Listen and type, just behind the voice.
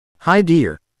Hi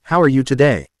dear, how are you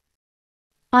today?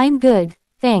 I'm good,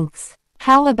 thanks.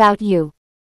 How about you?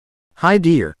 Hi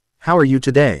dear, how are you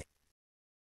today?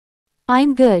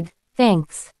 I'm good,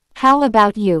 thanks. How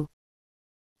about you?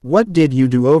 What did you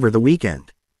do over the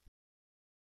weekend?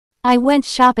 I went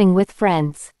shopping with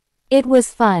friends. It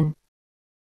was fun.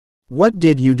 What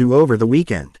did you do over the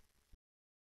weekend?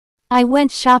 I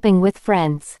went shopping with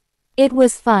friends. It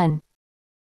was fun.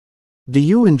 Do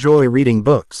you enjoy reading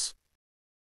books?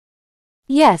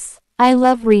 Yes, I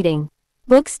love reading.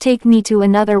 Books take me to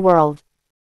another world.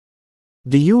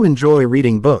 Do you enjoy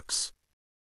reading books?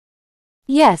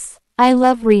 Yes, I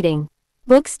love reading.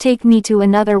 Books take me to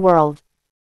another world.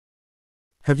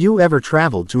 Have you ever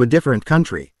traveled to a different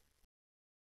country?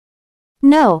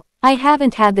 No, I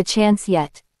haven't had the chance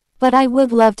yet. But I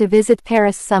would love to visit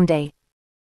Paris someday.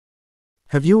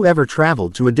 Have you ever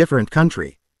traveled to a different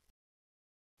country?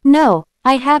 No,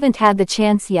 I haven't had the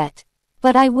chance yet.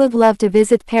 But I would love to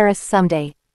visit Paris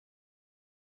someday.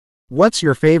 What's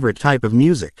your favorite type of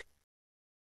music?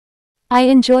 I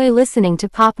enjoy listening to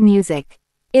pop music.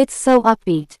 It's so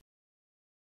upbeat.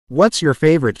 What's your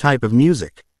favorite type of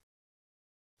music?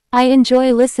 I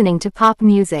enjoy listening to pop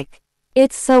music.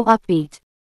 It's so upbeat.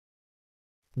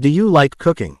 Do you like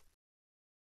cooking?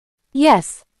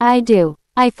 Yes, I do.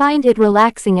 I find it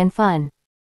relaxing and fun.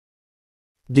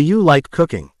 Do you like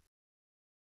cooking?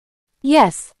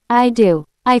 Yes, I do.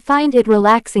 I find it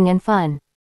relaxing and fun.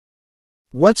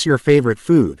 What's your favorite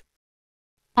food?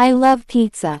 I love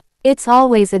pizza. It's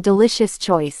always a delicious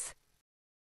choice.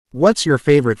 What's your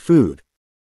favorite food?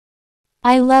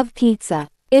 I love pizza.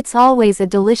 It's always a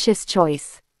delicious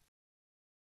choice.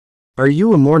 Are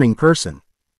you a morning person?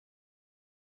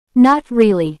 Not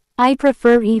really. I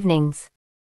prefer evenings.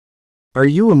 Are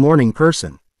you a morning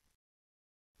person?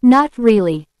 Not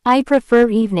really. I prefer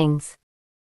evenings.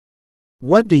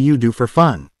 What do you do for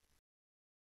fun?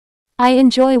 I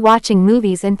enjoy watching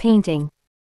movies and painting.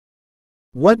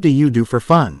 What do you do for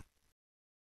fun?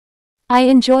 I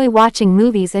enjoy watching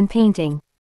movies and painting.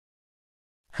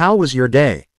 How was your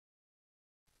day?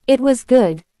 It was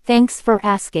good, thanks for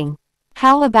asking.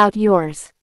 How about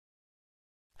yours?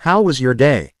 How was your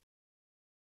day?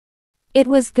 It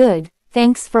was good,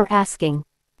 thanks for asking.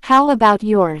 How about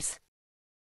yours?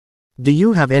 Do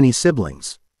you have any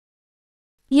siblings?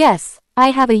 Yes,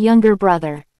 I have a younger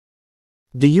brother.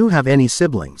 Do you have any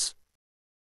siblings?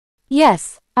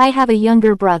 Yes, I have a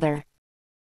younger brother.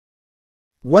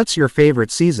 What's your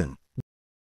favorite season?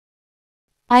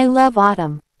 I love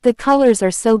autumn. The colors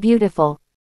are so beautiful.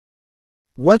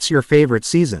 What's your favorite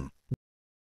season?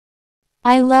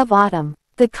 I love autumn.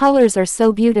 The colors are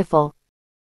so beautiful.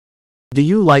 Do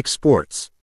you like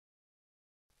sports?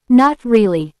 Not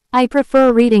really. I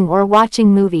prefer reading or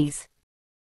watching movies.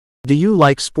 Do you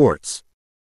like sports?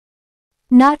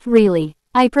 Not really.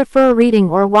 I prefer reading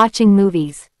or watching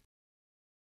movies.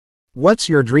 What's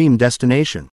your dream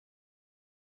destination?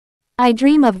 I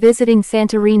dream of visiting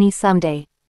Santorini someday.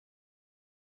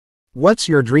 What's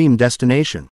your dream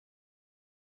destination?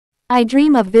 I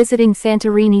dream of visiting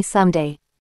Santorini someday.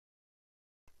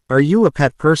 Are you a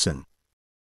pet person?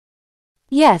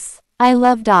 Yes, I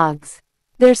love dogs.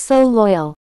 They're so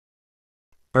loyal.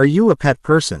 Are you a pet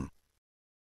person?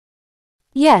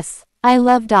 Yes, I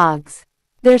love dogs.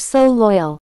 They're so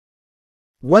loyal.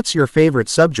 What's your favorite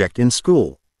subject in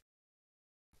school?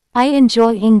 I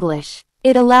enjoy English.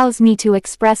 It allows me to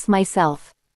express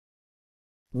myself.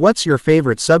 What's your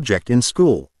favorite subject in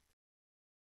school?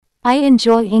 I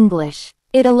enjoy English.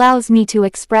 It allows me to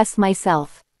express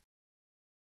myself.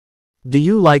 Do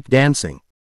you like dancing?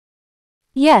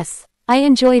 Yes, I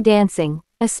enjoy dancing,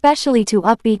 especially to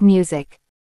upbeat music.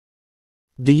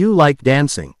 Do you like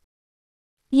dancing?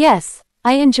 Yes,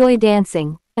 I enjoy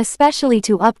dancing, especially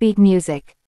to upbeat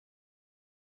music.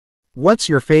 What's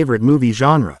your favorite movie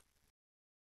genre?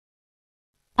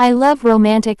 I love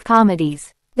romantic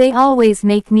comedies. They always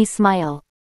make me smile.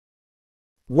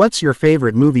 What's your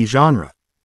favorite movie genre?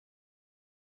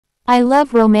 I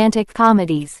love romantic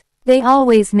comedies. They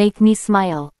always make me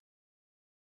smile.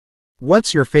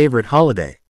 What's your favorite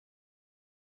holiday?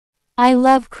 I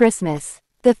love Christmas.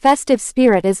 The festive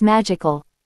spirit is magical.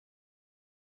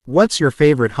 What's your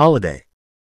favorite holiday?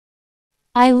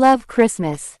 I love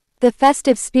Christmas. The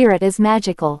festive spirit is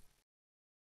magical.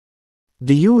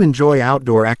 Do you enjoy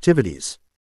outdoor activities?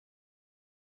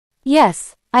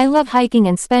 Yes, I love hiking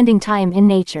and spending time in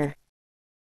nature.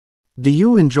 Do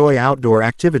you enjoy outdoor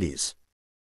activities?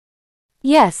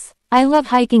 Yes, I love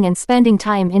hiking and spending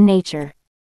time in nature.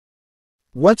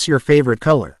 What's your favorite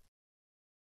color?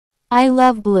 I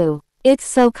love blue. It's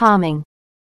so calming.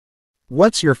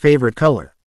 What's your favorite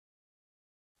color?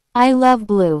 I love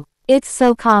blue. It's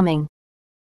so calming.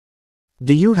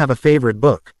 Do you have a favorite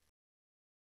book?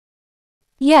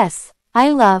 Yes, I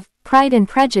love Pride and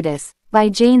Prejudice by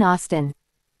Jane Austen.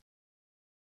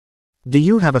 Do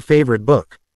you have a favorite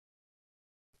book?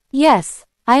 Yes,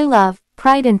 I love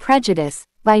Pride and Prejudice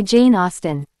by Jane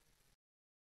Austen.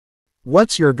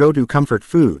 What's your go-to comfort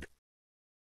food?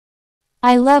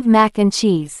 I love mac and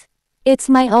cheese. It's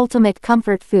my ultimate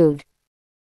comfort food.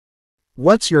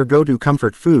 What's your go-to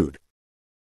comfort food?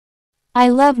 I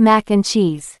love mac and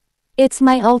cheese. It's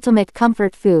my ultimate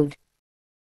comfort food.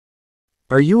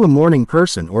 Are you a morning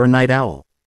person or a night owl?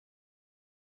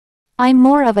 I'm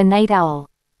more of a night owl.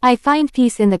 I find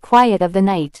peace in the quiet of the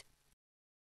night.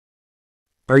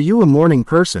 Are you a morning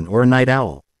person or a night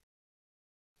owl?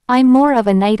 I'm more of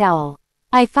a night owl.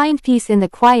 I find peace in the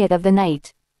quiet of the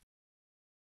night.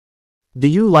 Do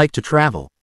you like to travel?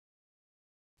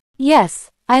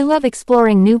 Yes, I love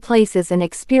exploring new places and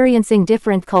experiencing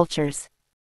different cultures.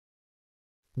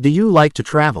 Do you like to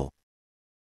travel?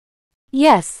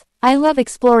 Yes, I love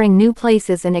exploring new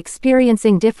places and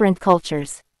experiencing different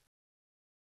cultures.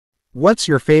 What's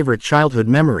your favorite childhood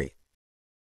memory?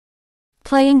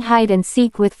 Playing hide and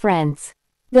seek with friends.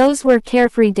 Those were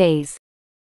carefree days.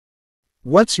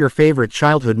 What's your favorite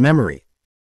childhood memory?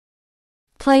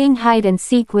 Playing hide and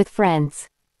seek with friends.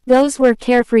 Those were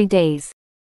carefree days.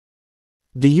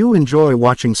 Do you enjoy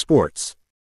watching sports?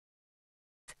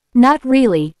 Not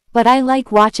really, but I like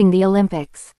watching the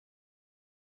Olympics.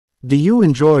 Do you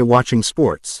enjoy watching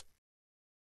sports?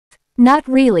 Not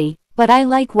really, but I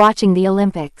like watching the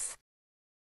Olympics.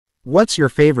 What's your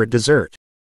favorite dessert?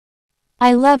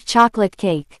 I love chocolate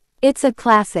cake. It's a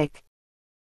classic.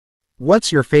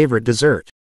 What's your favorite dessert?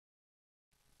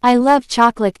 I love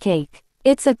chocolate cake.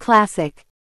 It's a classic.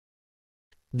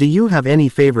 Do you have any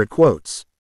favorite quotes?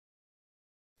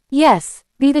 Yes,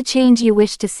 be the change you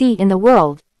wish to see in the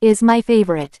world, is my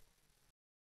favorite.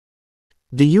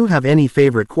 Do you have any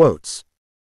favorite quotes?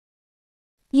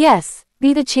 Yes,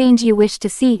 be the change you wish to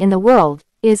see in the world,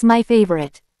 is my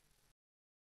favorite.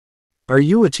 Are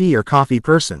you a tea or coffee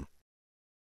person?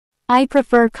 I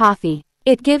prefer coffee.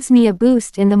 It gives me a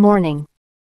boost in the morning.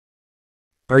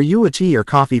 Are you a tea or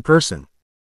coffee person?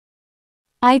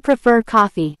 I prefer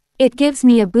coffee. It gives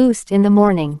me a boost in the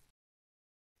morning.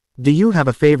 Do you have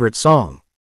a favorite song?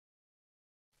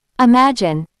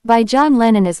 Imagine, by John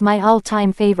Lennon is my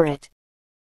all-time favorite.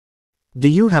 Do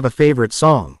you have a favorite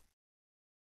song?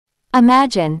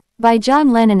 Imagine, by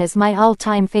John Lennon is my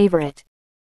all-time favorite.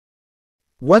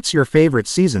 What's your favorite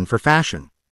season for fashion?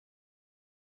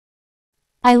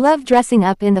 I love dressing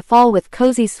up in the fall with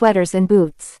cozy sweaters and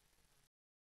boots.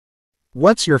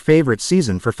 What's your favorite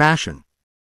season for fashion?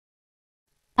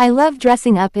 I love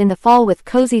dressing up in the fall with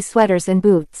cozy sweaters and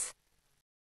boots.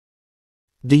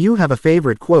 Do you have a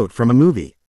favorite quote from a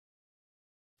movie?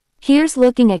 Here's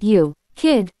looking at you,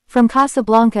 kid, from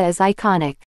Casablanca is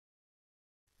iconic.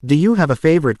 Do you have a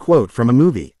favorite quote from a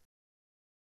movie?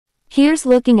 Here's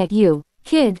looking at you,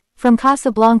 kid, from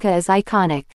Casablanca is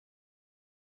iconic.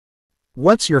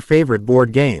 What's your favorite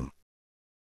board game?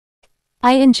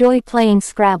 I enjoy playing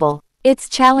Scrabble. It's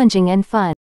challenging and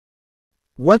fun.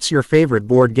 What's your favorite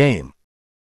board game?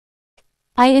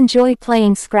 I enjoy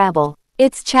playing Scrabble.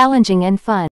 It's challenging and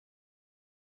fun.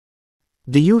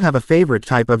 Do you have a favorite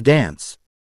type of dance?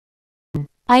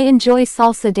 I enjoy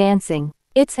salsa dancing.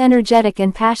 It's energetic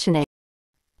and passionate.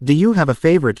 Do you have a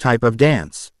favorite type of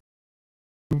dance?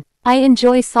 I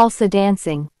enjoy salsa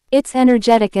dancing. It's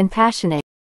energetic and passionate.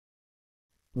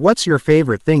 What's your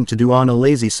favorite thing to do on a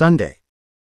lazy Sunday?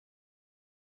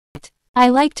 I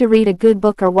like to read a good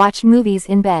book or watch movies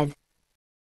in bed.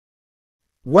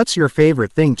 What's your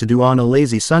favorite thing to do on a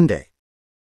lazy Sunday?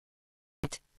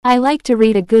 I like to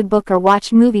read a good book or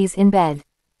watch movies in bed.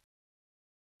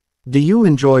 Do you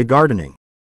enjoy gardening?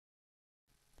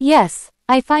 Yes,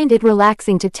 I find it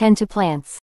relaxing to tend to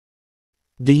plants.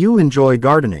 Do you enjoy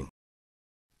gardening?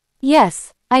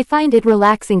 Yes, I find it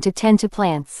relaxing to tend to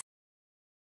plants.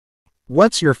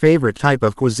 What's your favorite type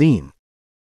of cuisine?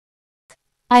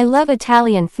 I love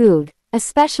Italian food,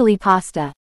 especially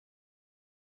pasta.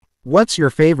 What's your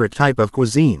favorite type of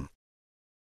cuisine?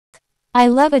 I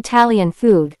love Italian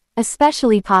food,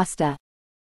 especially pasta.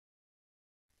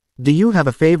 Do you have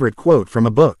a favorite quote from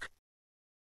a book?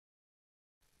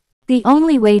 The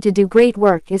only way to do great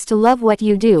work is to love what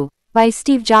you do, by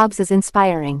Steve Jobs is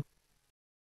inspiring.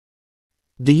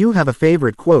 Do you have a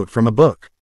favorite quote from a book?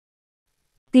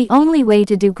 The only way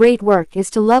to do great work is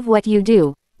to love what you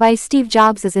do, by Steve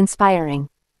Jobs is inspiring.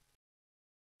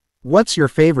 What's your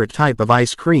favorite type of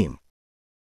ice cream?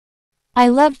 I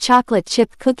love chocolate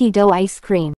chip cookie dough ice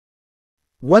cream.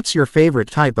 What's your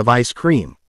favorite type of ice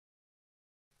cream?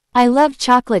 I love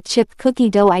chocolate chip cookie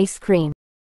dough ice cream.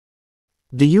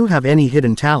 Do you have any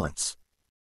hidden talents?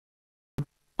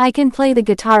 I can play the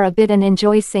guitar a bit and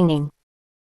enjoy singing.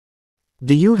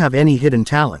 Do you have any hidden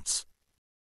talents?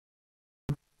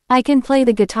 I can play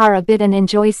the guitar a bit and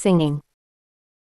enjoy singing.